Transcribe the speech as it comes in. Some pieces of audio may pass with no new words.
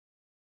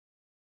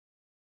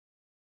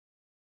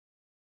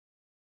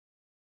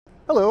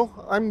Hello,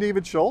 I'm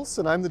David Schulz,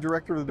 and I'm the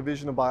Director of the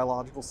Division of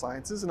Biological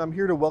Sciences, and I'm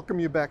here to welcome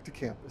you back to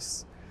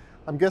campus.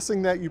 I'm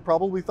guessing that you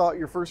probably thought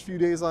your first few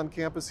days on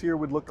campus here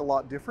would look a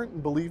lot different,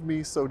 and believe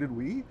me, so did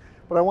we.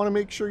 But I want to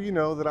make sure you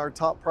know that our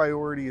top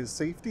priority is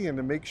safety and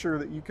to make sure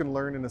that you can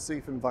learn in a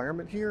safe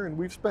environment here, and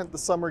we've spent the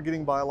summer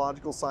getting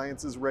biological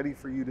sciences ready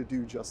for you to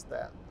do just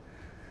that.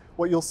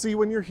 What you'll see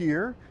when you're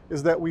here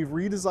is that we've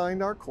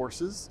redesigned our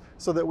courses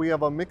so that we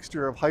have a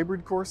mixture of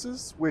hybrid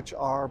courses, which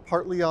are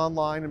partly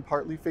online and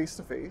partly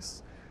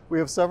face-to-face. We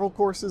have several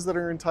courses that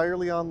are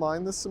entirely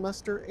online this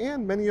semester,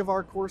 and many of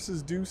our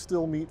courses do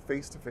still meet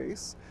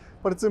face-to-face.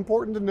 But it's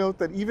important to note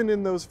that even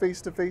in those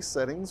face-to-face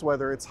settings,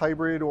 whether it's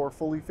hybrid or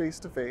fully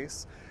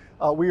face-to-face,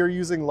 we are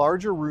using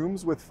larger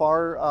rooms with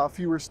far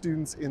fewer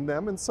students in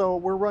them, and so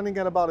we're running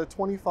at about a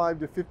 25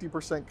 to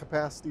 50%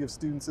 capacity of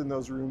students in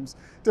those rooms,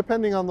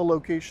 depending on the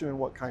location and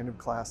what kind of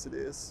class it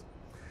is.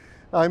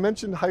 Now, I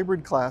mentioned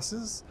hybrid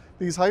classes.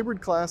 These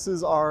hybrid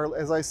classes are,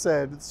 as I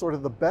said, sort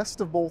of the best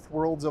of both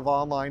worlds of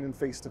online and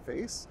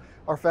face-to-face.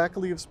 Our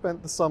faculty have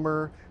spent the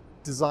summer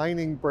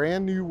designing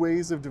brand new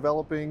ways of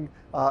developing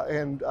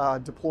and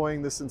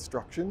deploying this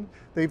instruction.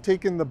 They've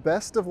taken the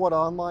best of what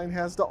online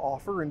has to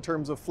offer in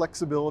terms of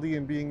flexibility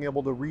and being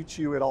able to reach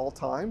you at all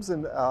times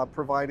and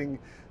providing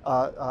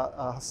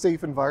a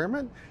safe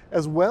environment,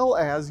 as well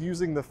as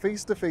using the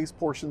face-to-face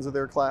portions of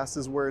their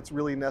classes where it's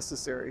really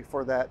necessary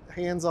for that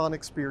hands-on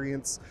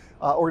experience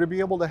or to be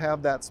able to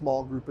have that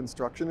small group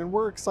instruction. And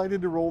we're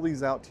excited to roll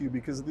these out to you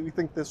because we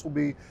think this will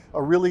be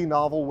a really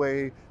novel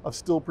way of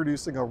still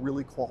producing a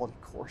really quality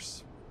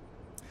course.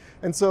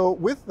 And so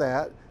with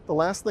that, the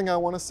last thing I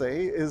want to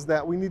say is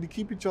that we need to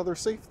keep each other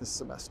safe this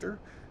semester,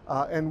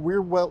 and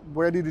we're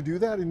ready to do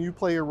that, and you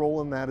play a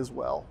role in that as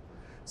well.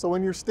 So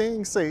when you're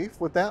staying safe,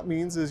 what that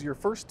means is your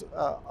first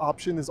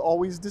option is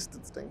always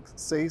distancing.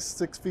 Stay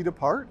 6 feet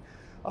apart,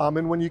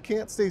 and when you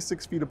can't stay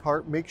 6 feet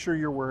apart, make sure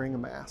you're wearing a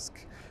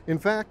mask. In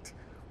fact,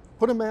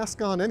 put a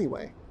mask on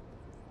anyway.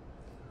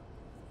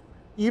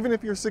 Even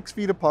if you're 6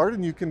 feet apart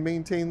and you can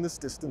maintain this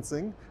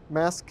distancing,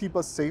 masks keep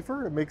us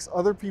safer, it makes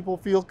other people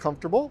feel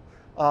comfortable,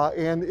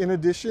 and in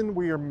addition,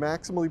 we are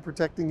maximally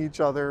protecting each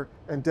other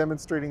and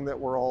demonstrating that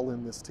we're all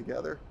in this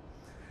together.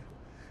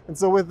 And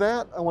so with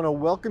that, I want to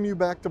welcome you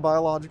back to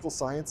Biological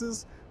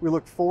Sciences. We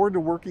look forward to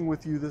working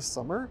with you this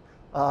summer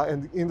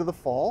and into the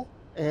fall.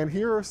 And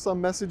here are some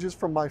messages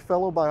from my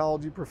fellow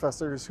biology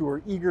professors who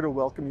are eager to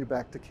welcome you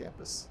back to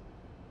campus.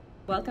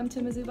 Welcome to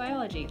Mizzou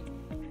Biology.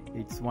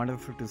 It's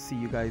wonderful to see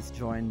you guys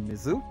join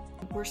Mizzou.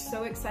 We're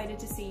so excited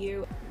to see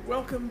you.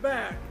 Welcome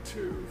back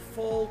to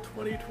Fall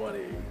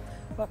 2020.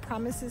 What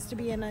promises to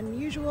be an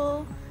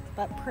unusual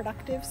but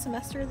productive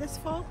semester this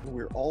fall.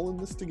 We're all in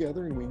this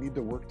together, and we need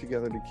to work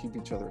together to keep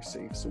each other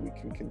safe so we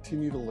can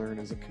continue to learn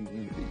as a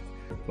community.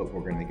 But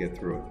we're going to get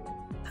through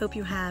it. Hope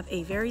you have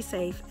a very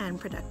safe and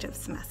productive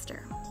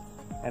semester.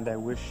 And I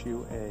wish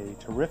you a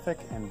terrific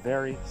and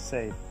very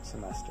safe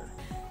semester.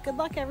 Good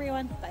luck,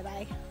 everyone.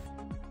 Bye-bye.